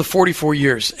 over the 44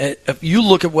 years, if you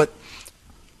look at what,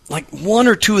 like one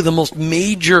or two of the most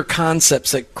major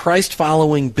concepts that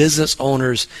Christ-following business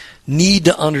owners need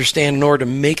to understand in order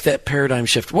to make that paradigm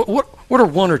shift, what are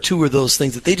one or two of those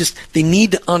things that they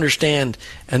need to understand,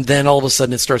 and then all of a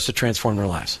sudden it starts to transform their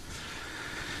lives?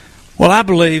 Well, I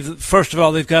believe, first of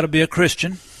all, they've got to be a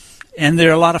Christian. And there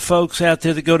are a lot of folks out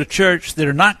there that go to church that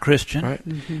are not Christian. Right.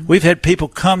 Mm-hmm. We've had people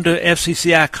come to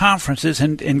FCCI conferences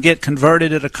and get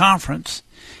converted at a conference.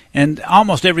 And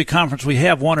almost every conference we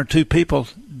have, one or two people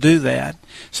do that.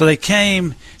 So they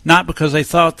came not because they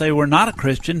thought they were not a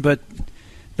Christian, but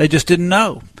they just didn't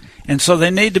know. And so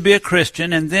they need to be a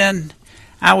Christian. And then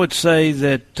I would say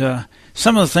that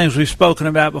some of the things we've spoken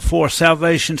about before,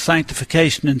 salvation,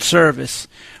 sanctification, and service,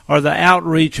 are the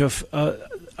outreach of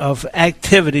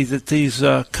activity that these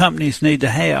companies need to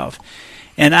have.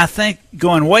 And I think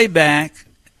going way back,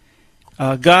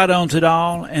 God owns it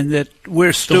all, and that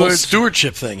we're stewards. The whole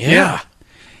stewardship thing, yeah.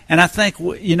 And I think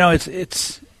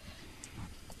it's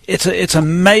a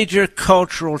major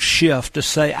cultural shift to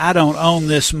say I don't own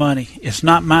this money; it's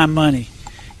not my money.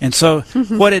 And so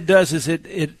what it does is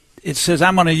it says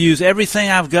I'm going to use everything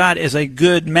I've got as a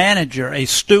good manager, a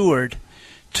steward,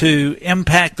 to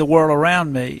impact the world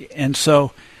around me. And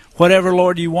so whatever,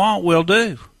 Lord, you want, we'll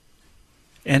do.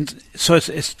 And so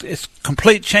it's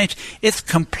complete change. It's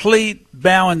complete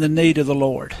bowing the knee to the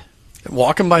Lord.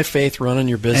 Walking by faith, running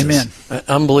your business. Amen.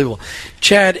 Unbelievable.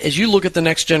 Chad, as you look at the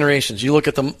next generations, you look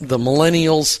at the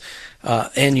millennials,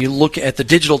 and you look at the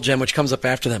digital gen, which comes up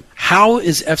after them, how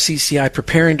is FCCI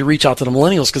preparing to reach out to the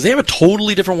millennials? Because they have a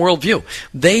totally different worldview.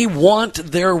 They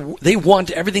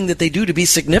want everything that they do to be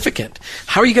significant.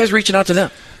 How are you guys reaching out to them?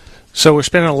 So we're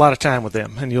spending a lot of time with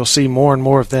them, and you'll see more and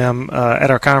more of them at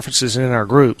our conferences and in our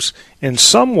groups. In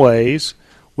some ways,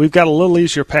 we've got a little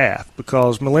easier path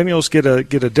because millennials get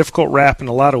a difficult rap in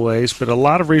a lot of ways, but a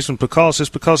lot of reasons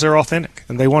because they're authentic,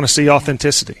 and they want to see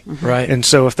authenticity. Right. And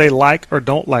so if they like or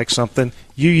don't like something,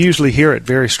 you usually hear it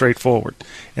very straightforward.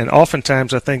 And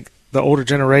oftentimes I think the older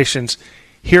generations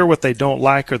hear what they don't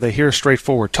like or they hear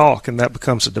straightforward talk, and that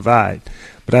becomes a divide.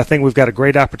 But I think we've got a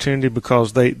great opportunity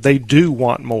because they do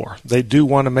want more. They do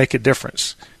want to make a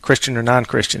difference, Christian or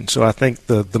non-Christian. So I think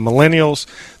the millennials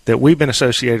that we've been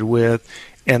associated with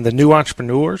and the new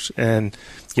entrepreneurs, and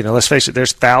let's face it,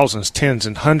 there's thousands, tens,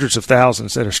 and hundreds of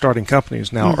thousands that are starting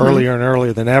companies now earlier and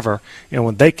earlier than ever. And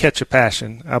when they catch a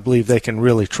passion, I believe they can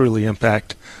really, truly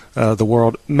impact the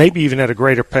world, maybe even at a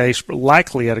greater pace,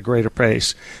 likely at a greater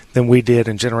pace than we did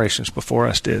and generations before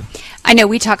us did. I know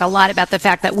we talk a lot about the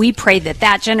fact that we pray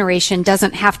that generation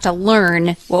doesn't have to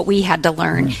learn what we had to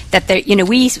learn, that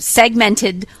we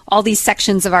segmented all these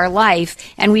sections of our life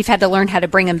and we've had to learn how to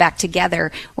bring them back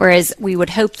together, whereas we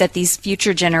would hope that these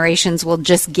future generations will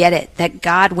just get it, that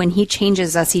God, when he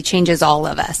changes us, he changes all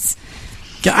of us.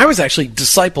 Yeah, I was actually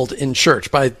discipled in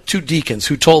church by two deacons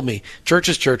who told me, church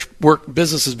is church,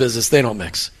 business is business, they don't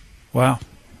mix. Wow.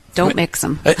 Don't mix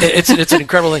them. It's an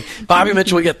incredible thing. Bobby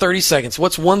Mitchell, we get 30 seconds.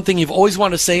 What's one thing you've always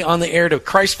wanted to say on the air to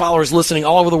Christ followers listening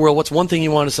all over the world? What's one thing you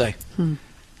want to say?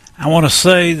 I want to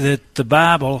say that the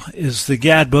Bible is the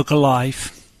guidebook of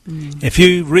life. If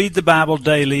you read the Bible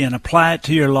daily and apply it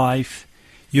to your life,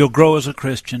 you'll grow as a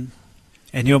Christian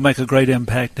and you'll make a great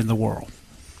impact in the world.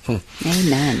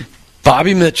 Amen.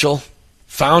 Bobby Mitchell,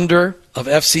 founder of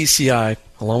FCCI,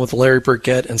 along with Larry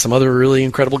Burkett and some other really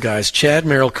incredible guys. Chad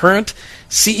Merrill, current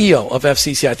CEO of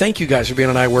FCCI. Thank you guys for being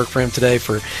on I Work For Him today,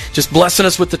 for just blessing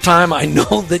us with the time. I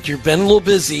know that you've been a little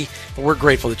busy, but we're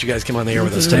grateful that you guys came on the air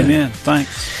with us today. Amen.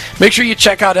 Thanks. Make sure you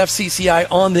check out FCCI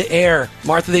on the air.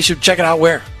 Martha, they should check it out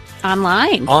where?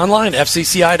 Online,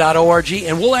 fcci.org,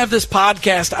 and we'll have this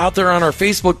podcast out there on our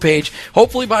Facebook page,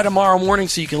 hopefully by tomorrow morning,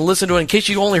 so you can listen to it. In case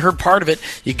you only heard part of it,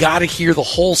 you got to hear the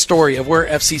whole story of where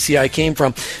FCCI came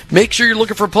from. Make sure you're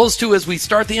looking for post 2 as we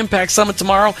start the Impact Summit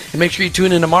tomorrow, and make sure you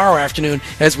tune in tomorrow afternoon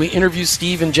as we interview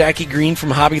Steve and Jackie Green from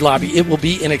Hobby Lobby. It will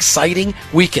be an exciting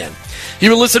weekend.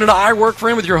 You've been listening to I Work For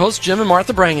Him with your hosts, Jim and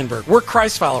Martha Brangenberg. We're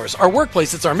Christ followers. Our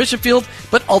workplace, it's our mission field,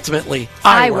 but ultimately,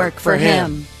 I work for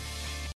Him.